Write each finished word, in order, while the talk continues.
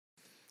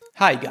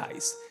Hi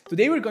guys,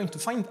 today we're going to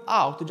find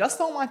out just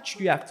how much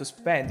you have to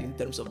spend in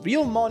terms of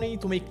real money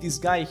to make this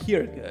guy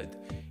here good.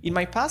 In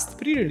my past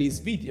pre-release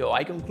video,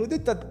 I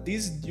concluded that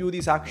this dude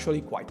is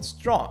actually quite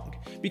strong,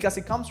 because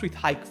he comes with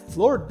high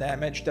floor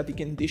damage that he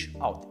can dish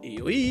out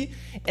AoE,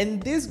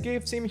 and this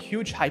gives him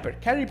huge hyper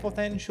carry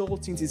potential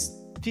since his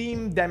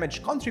team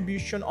damage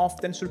contribution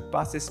often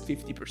surpasses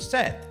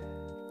 50%.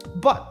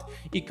 But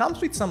it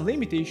comes with some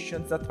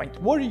limitations that might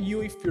worry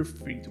you if you're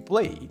free to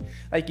play,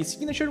 like his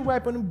signature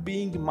weapon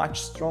being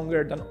much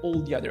stronger than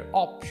all the other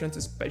options,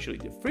 especially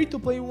the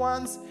free-to-play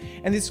ones,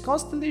 and his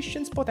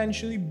Constellations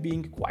potentially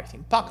being quite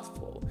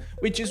impactful,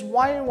 which is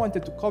why I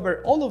wanted to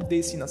cover all of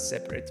this in a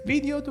separate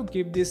video to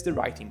give this the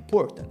right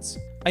importance.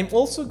 I'm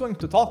also going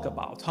to talk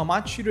about how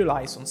much he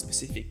relies on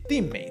specific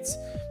teammates,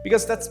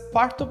 because that's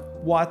part of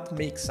what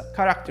makes a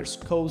character's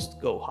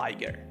cost go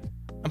higher.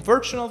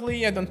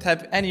 Unfortunately, I don't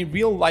have any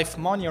real-life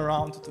money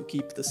around to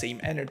keep the same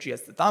energy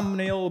as the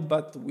thumbnail,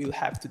 but we'll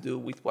have to do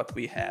with what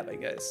we have, I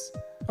guess.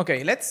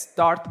 Okay, let's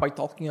start by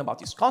talking about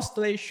his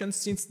Constellations,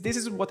 since this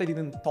is what I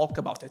didn't talk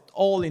about at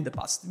all in the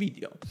past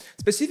video.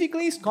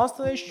 Specifically, his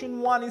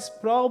Constellation 1 is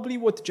probably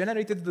what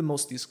generated the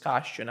most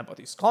discussion about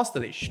his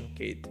Constellation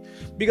kit,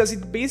 because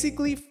it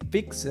basically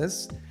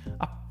fixes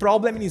a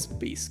problem in his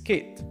base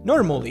kit.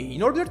 Normally,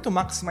 in order to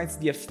maximize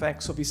the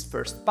effects of his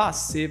first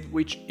passive,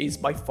 which is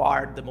by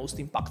far the most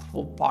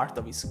impactful part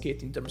of his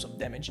kit in terms of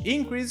damage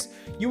increase,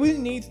 you will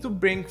need to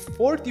bring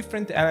 4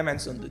 different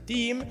elements on the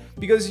team,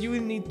 because you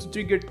will need to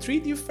trigger 3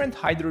 different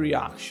Hydro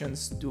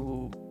reactions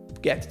to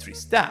get 3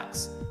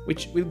 stacks,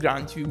 which will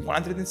grant you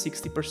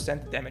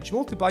 160% damage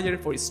multiplier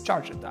for his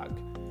charge attack.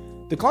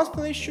 The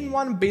Constellation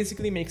 1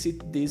 basically makes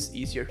it this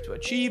easier to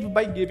achieve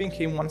by giving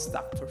him 1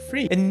 stack for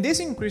free, and this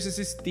increases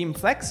his team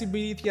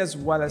flexibility as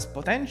well as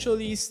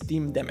potentially his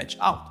team damage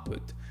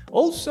output.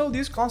 Also,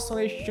 this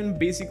Constellation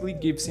basically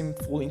gives him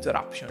full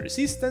interruption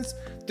resistance,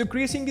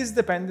 decreasing his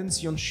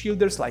dependency on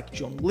shielders like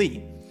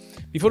Zhongli.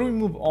 Before we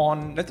move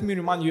on, let me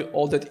remind you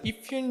all that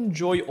if you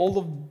enjoy all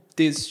of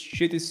this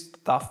shitty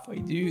stuff I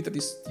do that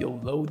is still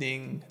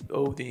loading.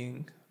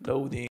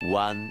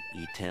 1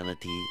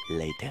 eternity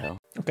later.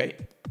 Okay,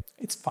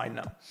 it's fine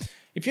now.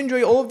 If you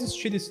enjoy all of this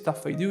shitty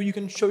stuff I do, you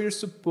can show your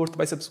support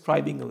by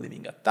subscribing and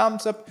leaving a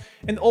thumbs up.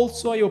 And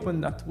also I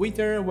opened a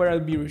Twitter where I'll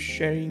be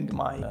resharing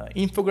my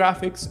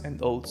infographics and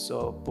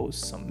also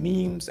post some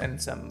memes and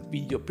some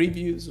video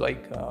previews,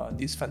 like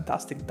this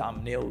fantastic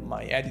thumbnail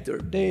my editor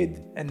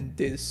did and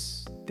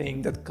this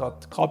thing that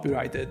got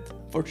copyrighted.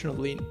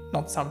 Fortunately,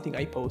 not something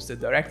I posted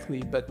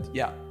directly, but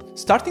yeah.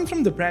 Starting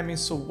from the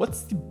premise, so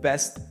what's the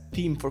best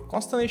team for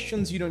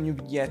Constellations Zero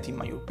Neuvillette in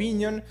my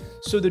opinion?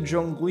 So the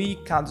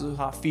Zhongli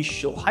Kazuha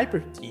official hyper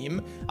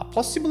team. A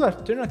possible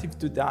alternative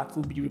to that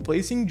will be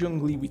replacing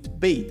Zhongli with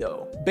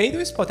Beidou.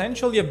 Beidou is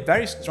potentially a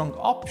very strong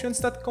option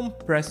that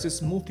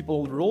compresses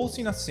multiple roles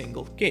in a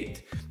single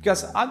kit,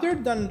 because other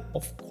than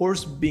of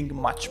course being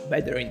much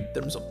better in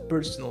terms of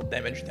personal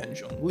damage than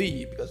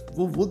Zhongli, because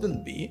who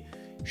wouldn't be,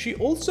 she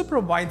also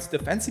provides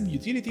defensive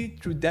utility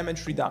through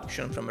damage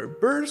reduction from her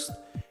burst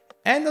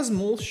and a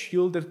small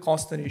shield that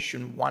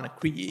Constellation 1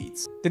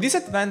 creates. The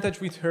disadvantage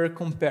with her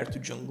compared to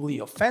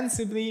Zhongli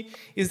offensively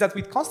is that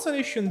with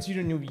Constellation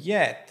 0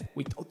 Neuvillette,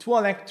 with 2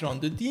 Electro on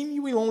the team,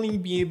 you will only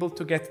be able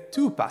to get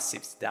 2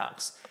 passive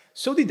stacks,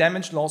 so the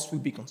damage loss will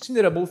be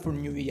considerable for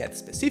Neuvillette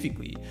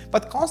specifically,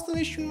 but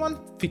Constellation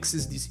 1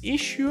 fixes this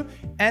issue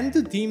and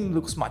the team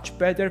looks much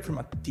better from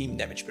a team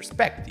damage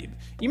perspective,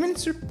 even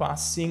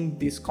surpassing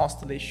this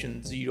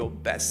Constellation 0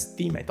 best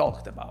team I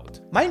talked about.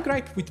 My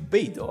gripe with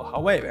Beidou,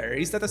 however,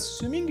 is that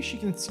assuming she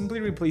can simply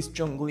replace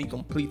Zhongli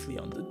completely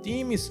on the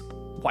team is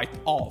quite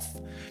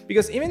off,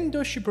 because even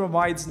though she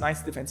provides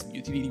nice defensive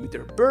utility with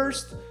her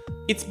burst,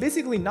 it's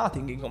basically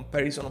nothing in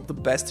comparison of the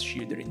best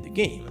shielder in the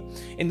game.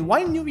 And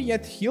while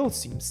Neuvillette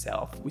heals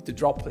himself with the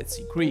droplets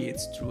he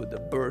creates through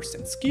the burst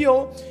and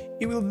skill,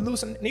 he will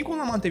lose an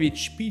equal amount of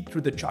HP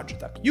through the charge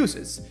attack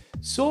uses,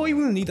 so he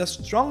will need a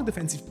strong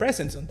defensive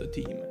presence on the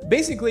team.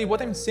 Basically,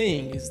 what I'm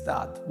saying is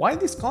that while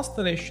this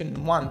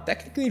Constellation 1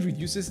 technically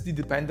reduces the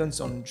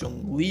dependence on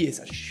Zhongli as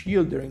a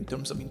shielder in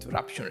terms of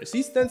interruption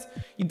resistance,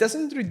 it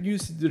doesn't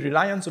reduce the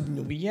reliance of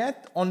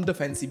Neuvillette on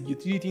defensive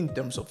utility in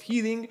terms of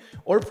healing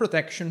or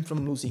protection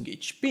from losing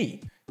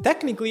HP.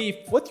 Technically,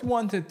 if what you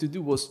wanted to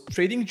do was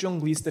trading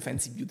Zhongli's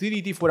defensive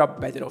utility for a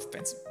better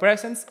offensive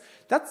presence,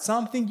 that's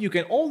something you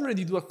can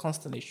already do at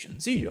Constellation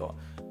 0,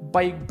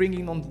 by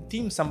bringing on the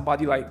team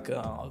somebody like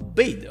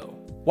Beidou.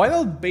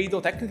 While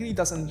Beidou technically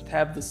doesn't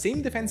have the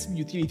same defensive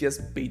utility as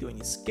Beidou in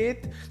his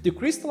kit, the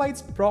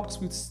Crystallites procs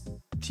will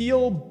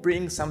still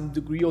bring some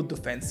degree of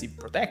defensive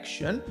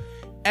protection,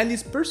 and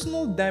his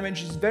personal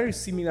damage is very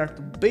similar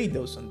to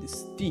Beidou's on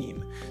this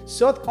team.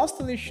 So at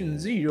Constellation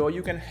 0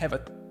 you can have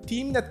a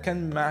team that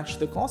can match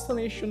the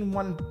Constellation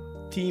 1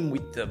 team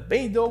with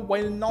Beidou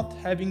while not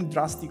having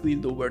drastically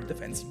lower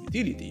defensive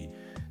utility.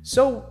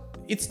 So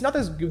it's not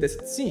as good as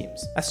it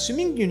seems.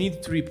 Assuming you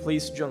need to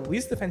replace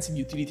Zhongli's defensive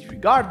utility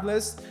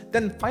regardless,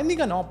 then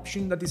finding an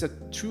option that is a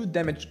true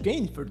damage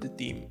gain for the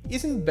team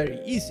isn't very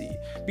easy,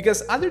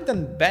 because other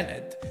than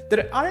Bennett,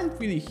 there aren't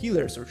really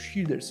healers or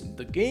shielders in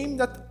the game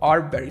that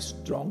are very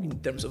strong in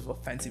terms of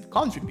offensive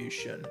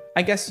contribution.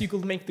 I guess you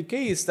could make the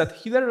case that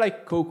healer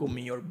like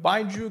Kokomi or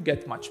Baiju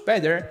get much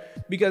better,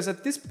 because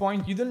at this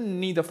point you don't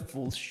need a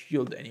full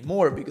shield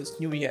anymore because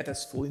Neuvillette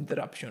has full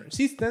interruption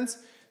resistance,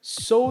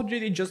 so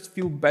they just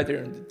feel better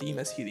in the team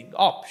as healing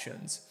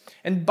options.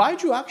 And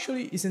Baiju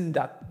actually isn't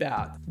that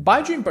bad.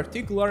 Baiju in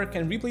particular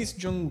can replace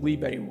Zhongli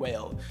very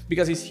well,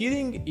 because his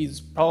healing is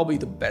probably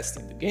the best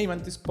in the game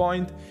at this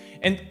point,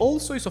 and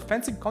also his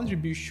offensive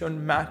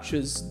contribution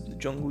matches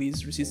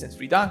Zhongli's resistance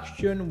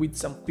reduction with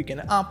some quicken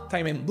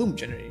uptime and bloom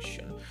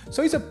generation,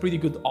 so it's a pretty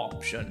good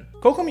option.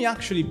 Kokomi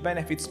actually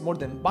benefits more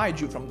than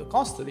Baiju from the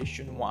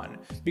Constellation one,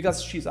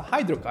 because she's a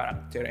Hydro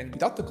character, and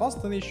without the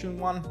Constellation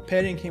one,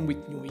 pairing him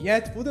with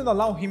Neuvillette wouldn't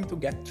allow him to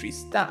get 3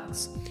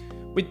 stacks.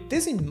 With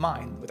this in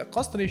mind, with a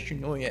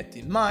Constellation Neuvillette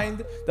in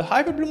mind, the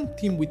Hyperbloom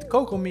team with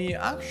Kokomi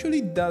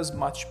actually does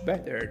much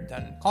better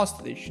than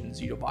Constellation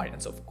Zero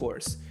variants, of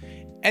course,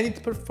 and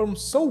it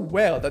performs so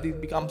well that it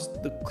becomes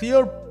the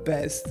clear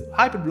best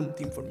Hyperbloom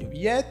team for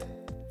Neuvillette,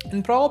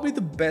 and probably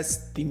the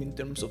best team in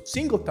terms of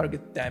single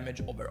target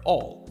damage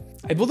overall.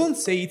 I wouldn't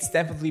say it's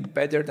definitely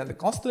better than the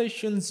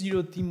Constellation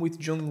Zero team with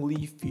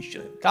Zhongli,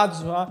 Fischl and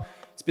Kazuha,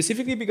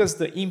 specifically because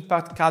the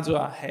impact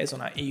Kazuha has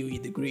on an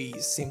AoE degree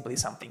is simply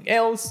something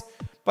else,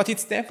 but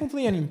it's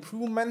definitely an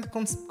improvement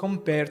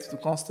compared to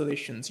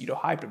Constellation Zero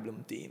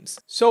Hyperbloom teams.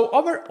 So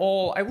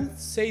overall, I would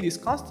say this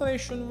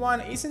Constellation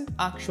one isn't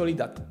actually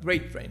that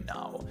great right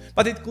now,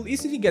 but it could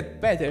easily get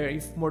better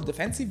if more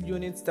defensive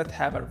units that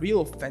have a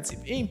real offensive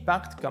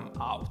impact come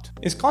out.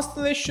 His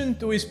Constellation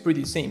 2 is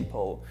pretty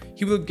simple.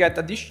 He will get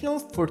additional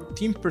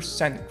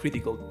 14%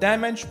 critical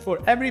damage for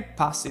every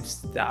passive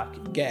stack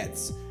he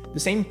gets, the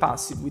same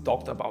passive we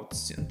talked about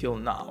until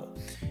now.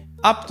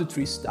 Up to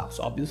 3 stacks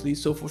obviously,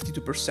 so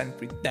 42%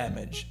 crit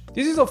damage.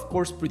 This is of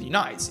course pretty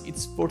nice,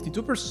 it's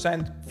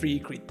 42% free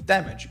crit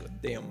damage,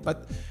 goddamn,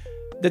 but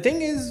the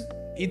thing is,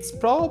 it's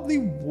probably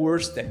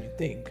worse than you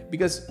think,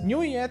 because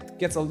Neuvillette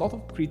gets a lot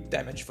of crit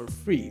damage for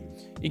free.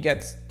 He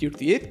gets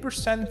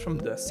 38% from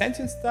the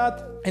Sentient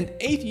stat and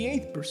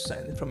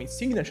 88% from his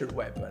signature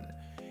weapon.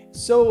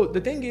 So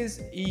the thing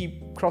is,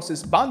 he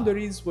crosses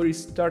boundaries where he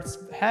starts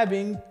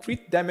having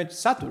crit damage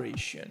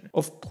saturation.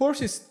 Of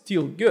course it's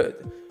still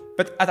good,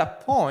 but at a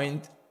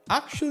point,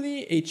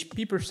 actually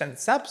HP percent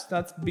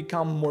substats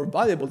become more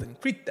valuable than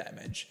crit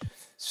damage.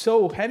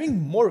 So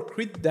having more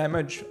crit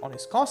damage on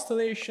his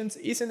Constellations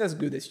isn't as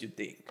good as you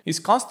think. His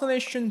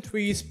Constellation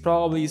 3 is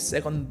probably his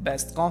second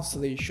best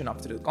Constellation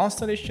after the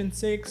Constellation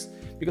 6,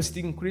 because it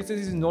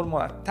increases his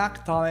normal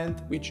attack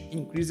talent, which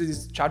increases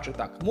his charge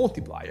attack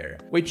multiplier,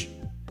 which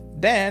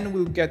then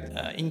will get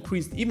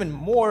increased even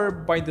more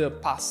by the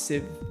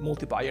passive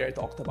multiplier I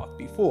talked about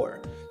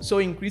before. So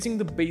increasing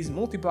the base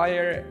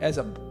multiplier has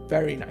a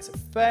very nice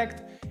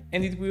effect,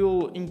 and it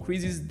will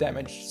increase his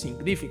damage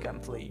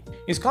significantly.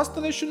 His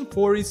Constellation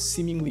 4 is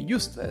seemingly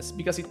useless,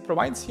 because it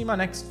provides him an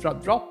extra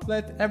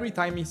droplet every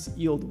time he's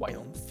healed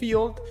while on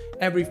field,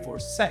 every 4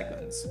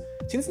 seconds.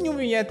 Since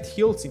Neuvillette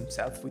heals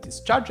himself with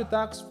his charge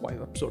attacks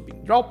while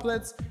absorbing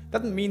droplets,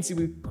 that means he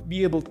will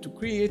be able to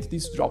create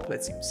these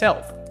droplets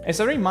himself. As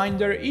a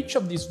reminder, each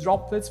of these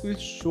droplets will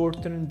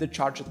shorten the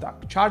charge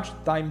attack charge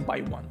time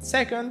by 1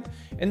 second,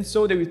 and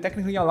so they will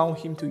technically allow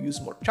him to use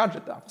more charge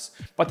attacks.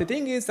 But the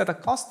thing is that a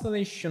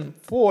Constellation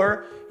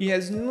 4, he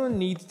has no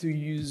need to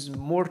use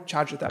more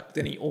charge attack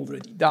than he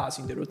already does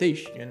in the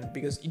rotation,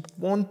 because it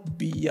won't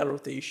be a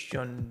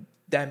rotation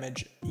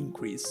damage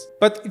increase.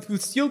 But it will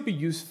still be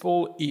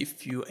useful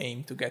if you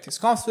aim to get his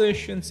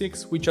Constellation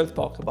 6, which I'll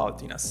talk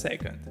about in a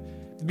second.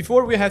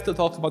 Before, we have to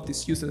talk about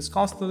this useless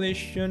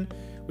Constellation,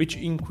 which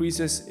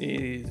increases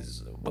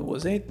his,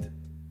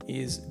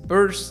 his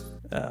burst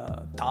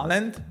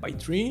talent by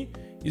 3.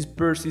 His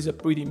burst is a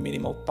pretty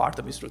minimal part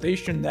of his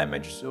rotation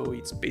damage, so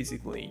it's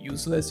basically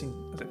useless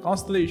as a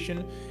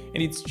Constellation,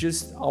 and it's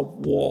just a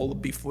wall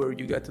before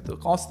you get to the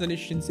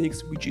Constellation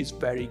 6, which is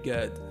very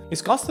good.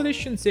 His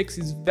Constellation 6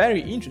 is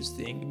very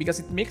interesting because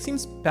it makes him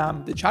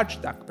spam the charge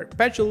attack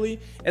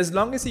perpetually as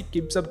long as he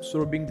keeps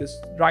absorbing the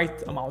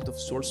right amount of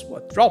source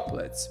watt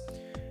droplets.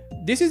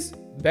 This is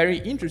very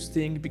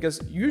interesting because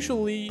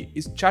usually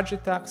his charge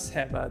attacks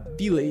have a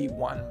delay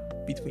one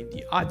between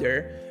the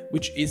other,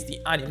 which is the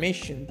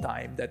animation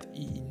time that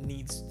he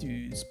needs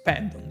to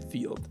spend on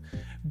field.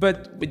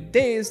 But with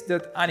this,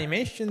 that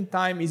animation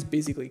time is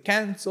basically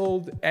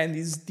cancelled and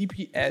his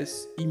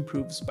DPS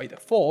improves by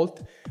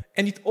default,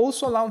 and it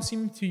also allows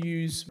him to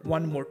use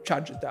one more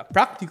charge attack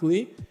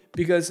practically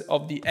because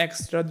of the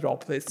extra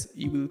droplets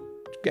he will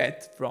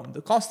get from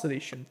the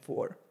Constellation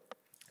 4.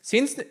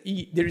 Since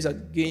there is a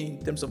gain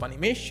in terms of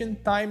animation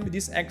time,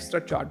 this extra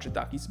charge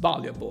attack is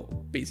valuable,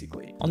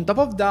 basically. On top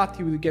of that,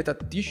 he will get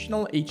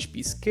additional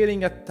HP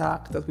scaling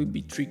attack that will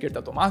be triggered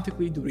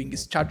automatically during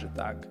his charge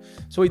attack,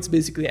 so it's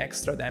basically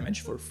extra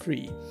damage for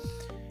free.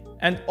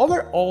 And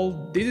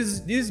overall,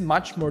 this is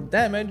much more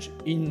damage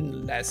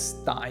in less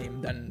time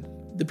than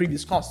the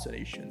previous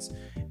Constellations.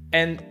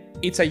 and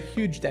it's a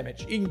huge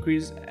damage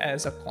increase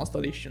as a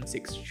Constellation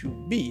 6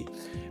 should be.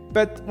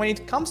 But when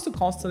it comes to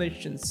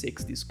Constellation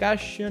 6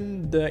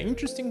 discussion, the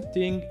interesting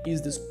thing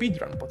is the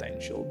speedrun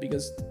potential,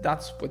 because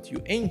that's what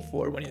you aim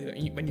for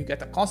when you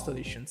get a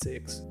Constellation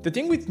 6. The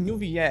thing with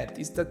Neuvillette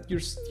is that you're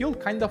still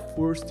kind of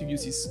forced to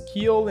use his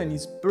skill and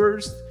his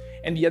burst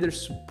and the other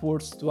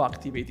supports to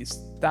activate his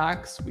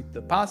stacks with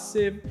the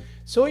passive,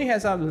 so he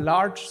has a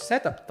large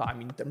setup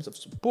time in terms of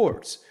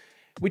supports,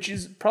 which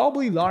is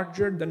probably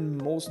larger than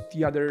most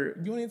the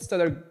other units that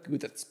are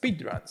good at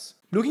speedruns.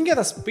 Looking at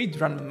a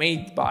speedrun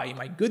made by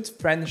my good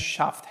friend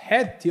Shaft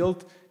Head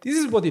Tilt, this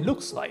is what it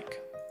looks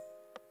like,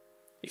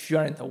 if you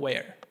aren't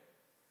aware.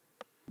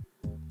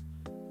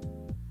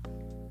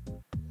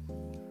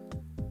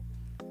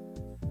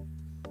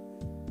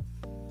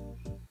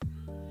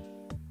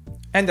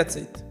 And that's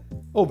it,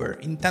 over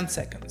in 10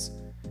 seconds.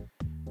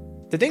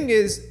 The thing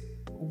is,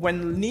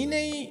 when Nine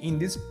in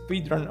this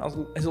speedrun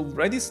has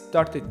already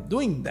started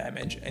doing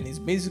damage and is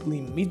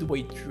basically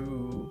midway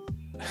through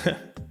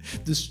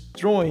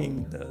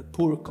destroying the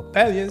poor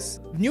Coppelius,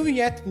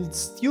 Neuvillette will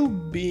still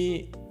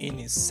be in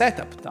his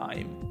setup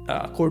time,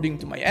 according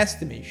to my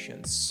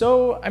estimations,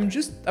 so I'm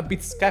just a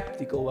bit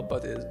skeptical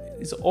about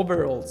his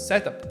overall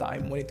setup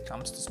time when it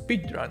comes to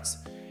speedruns.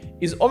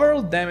 His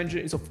overall damage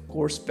is of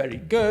course very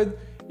good,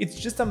 it's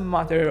just a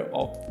matter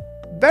of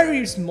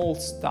very small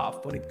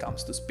stuff when it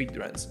comes to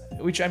speedruns,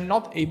 which I'm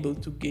not able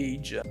to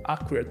gauge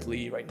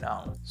accurately right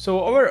now.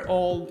 So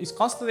overall, his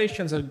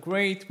Constellations are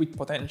great with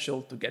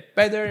potential to get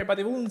better, but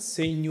I wouldn't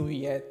say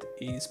Neuvillette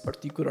is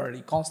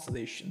particularly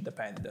Constellation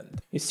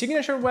dependent. His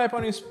signature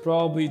weapon is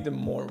probably the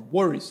more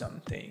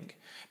worrisome thing,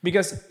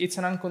 because it's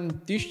an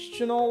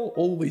unconditional,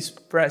 always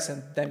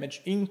present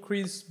damage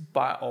increase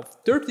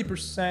of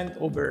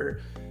 30%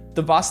 over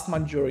the vast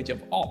majority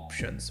of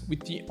options, with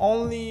the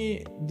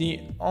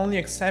only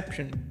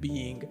exception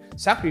being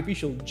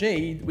Sacrificial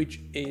Jade,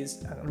 which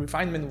is at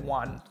Refinement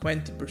 1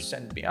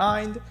 20%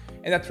 behind,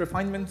 and at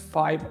Refinement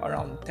 5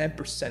 around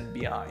 10%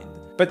 behind.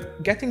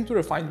 But getting to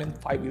Refinement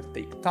 5 will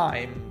take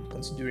time,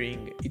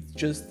 considering it's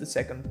just the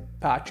second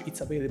patch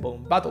it's available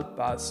on Battle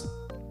Pass,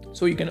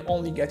 so you can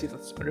only get it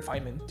at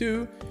Refinement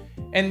 2,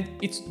 and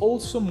it's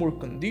also more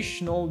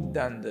conditional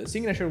than the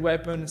signature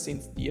weapon,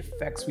 since the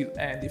effects will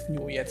end if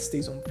Neuvillette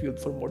stays on field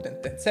for more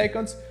than 10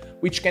 seconds,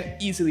 which can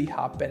easily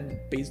happen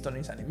based on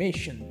his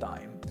animation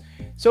time.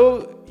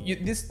 So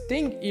this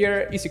thing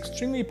here is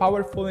extremely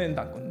powerful and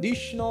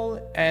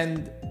unconditional,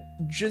 and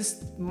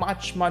just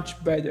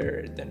much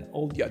better than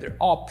all the other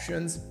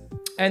options.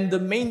 And the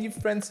main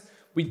difference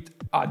with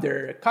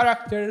other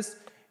characters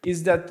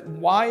is that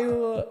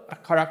while a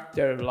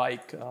character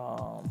like,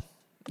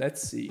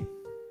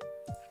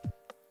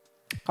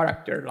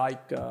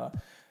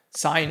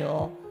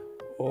 Sino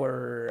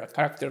or a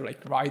character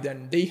like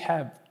Raiden, they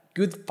have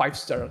good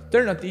 5-star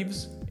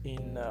alternatives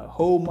in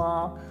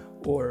Homa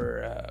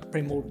or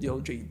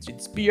Primordial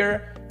Jade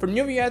Spear. For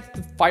Neuvillette,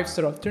 the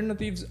 5-star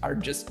alternatives are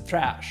just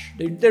trash.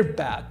 They're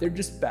bad, they're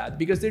just bad,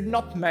 because they're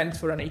not meant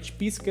for an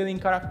HP scaling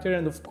character,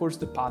 and of course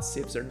the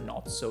passives are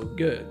not so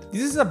good.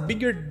 This is a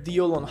bigger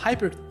deal on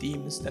Hyper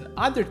teams than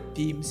other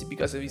teams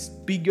because of his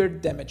bigger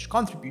damage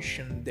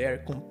contribution there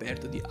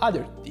compared to the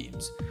other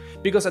teams,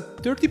 because a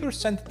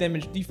 30%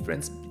 damage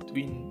difference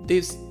between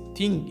this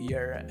thing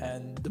here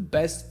and the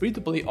best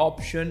free-to-play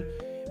option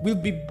will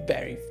be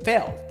very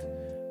felt.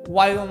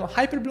 While on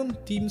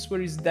Hyperbloom teams where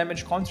his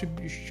damage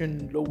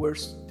contribution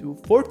lowers to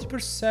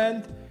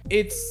 40%,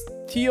 it's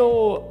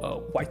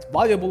still quite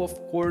valuable of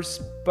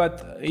course,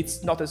 but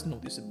it's not as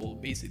noticeable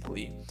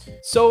basically.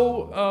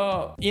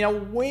 So in a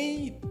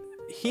way,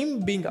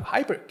 him being a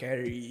hyper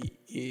carry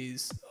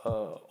is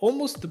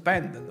almost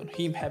dependent on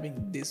him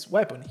having this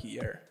weapon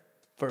here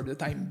for the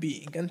time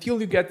being, until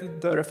you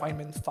get the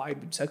Refinement 5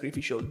 with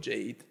Sacrificial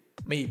Jade.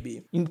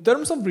 Maybe. In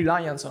terms of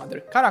reliance on other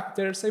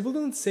characters, I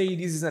wouldn't say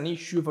this is an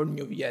issue for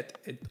Neuvillette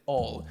at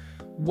all.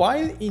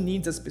 While he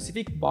needs a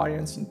specific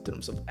variance in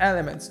terms of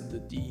elements in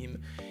the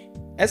team,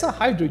 as a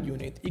Hydro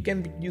unit, it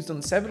can be used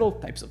on several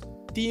types of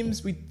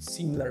teams with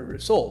similar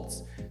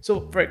results.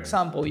 So, for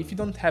example, if you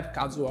don't have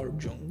Kazuha or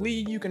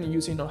Zhongli, you can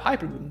use it on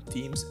Hyperbloom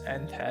teams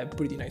and have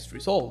pretty nice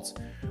results,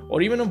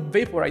 or even on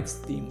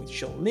Vaporite's team with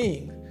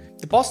Xiaoling.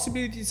 The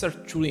possibilities are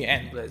truly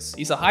endless.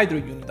 It's a Hydro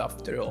unit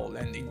after all,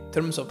 and in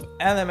terms of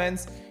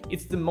elements,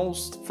 it's the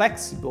most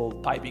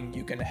flexible typing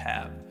you can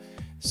have.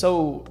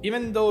 So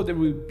even though there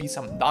will be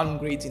some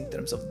downgrades in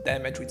terms of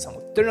damage with some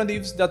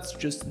alternatives, that's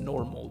just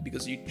normal,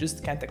 because you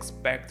just can't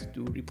expect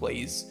to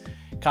replace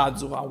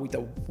Kazuha with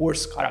a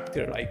worse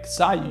character like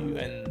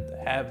Sayu and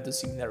have the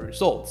similar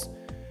results.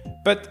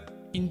 But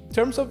in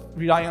terms of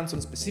reliance on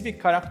specific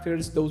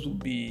characters, those will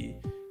be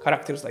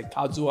characters like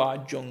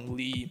Kazuha,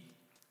 Zhongli,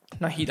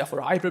 Nahida for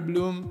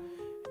Hyperbloom,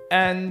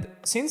 and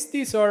since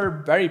these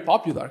are very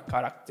popular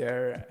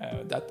characters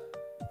that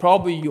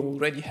probably you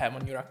already have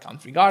on your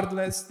account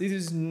regardless, this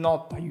is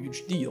not a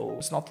huge deal.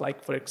 It's not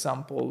like, for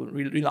example,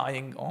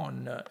 relying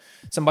on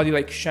somebody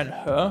like Shen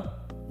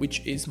He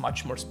which is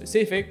much more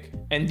specific.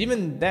 And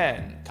even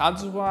then,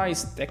 Kazuha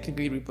is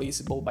technically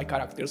replaceable by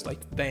characters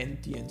like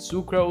Venti and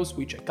Sucrose,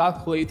 which I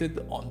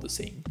calculated on the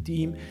same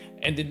team,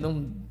 and they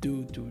don't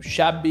do too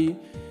shabby.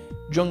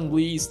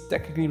 Zhongli is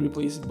technically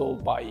replaceable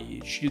by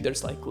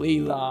shielders like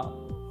Layla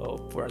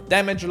for a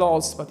damage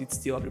loss, but it's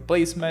still a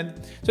replacement.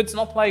 So it's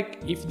not like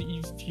if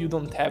you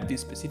don't have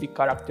these specific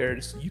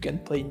characters, you can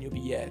play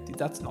Neuvillette.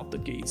 That's not the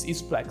case.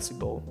 It's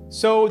flexible.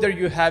 So there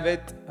you have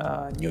it.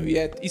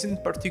 Neuvillette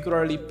isn't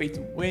particularly pay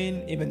to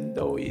win, even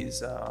though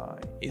his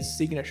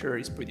signature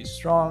is pretty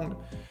strong.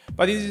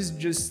 But this is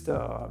just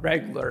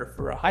regular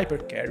for a hyper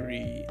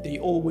carry. They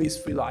always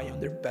rely on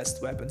their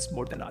best weapons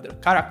more than other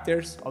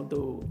characters,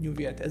 although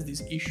Neuvillette has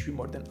this issue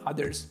more than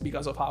others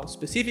because of how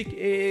specific it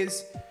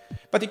is.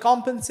 But he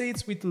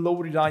compensates with low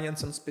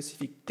reliance on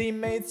specific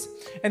teammates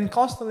and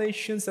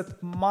constellations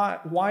that,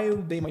 while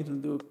they might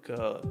look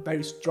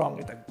very strong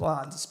at a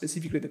glance,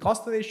 specifically the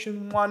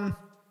Constellation one,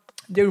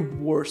 they're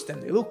worse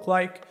than they look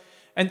like,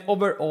 and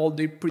overall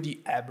they're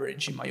pretty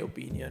average in my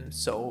opinion,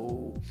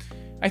 so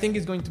I think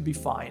it's going to be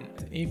fine.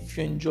 If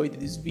you enjoyed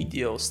this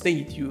video,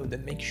 stay tuned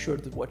and make sure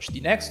to watch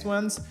the next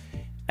ones,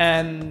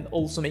 and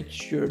also make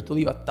sure to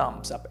leave a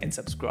thumbs up and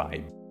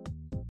subscribe.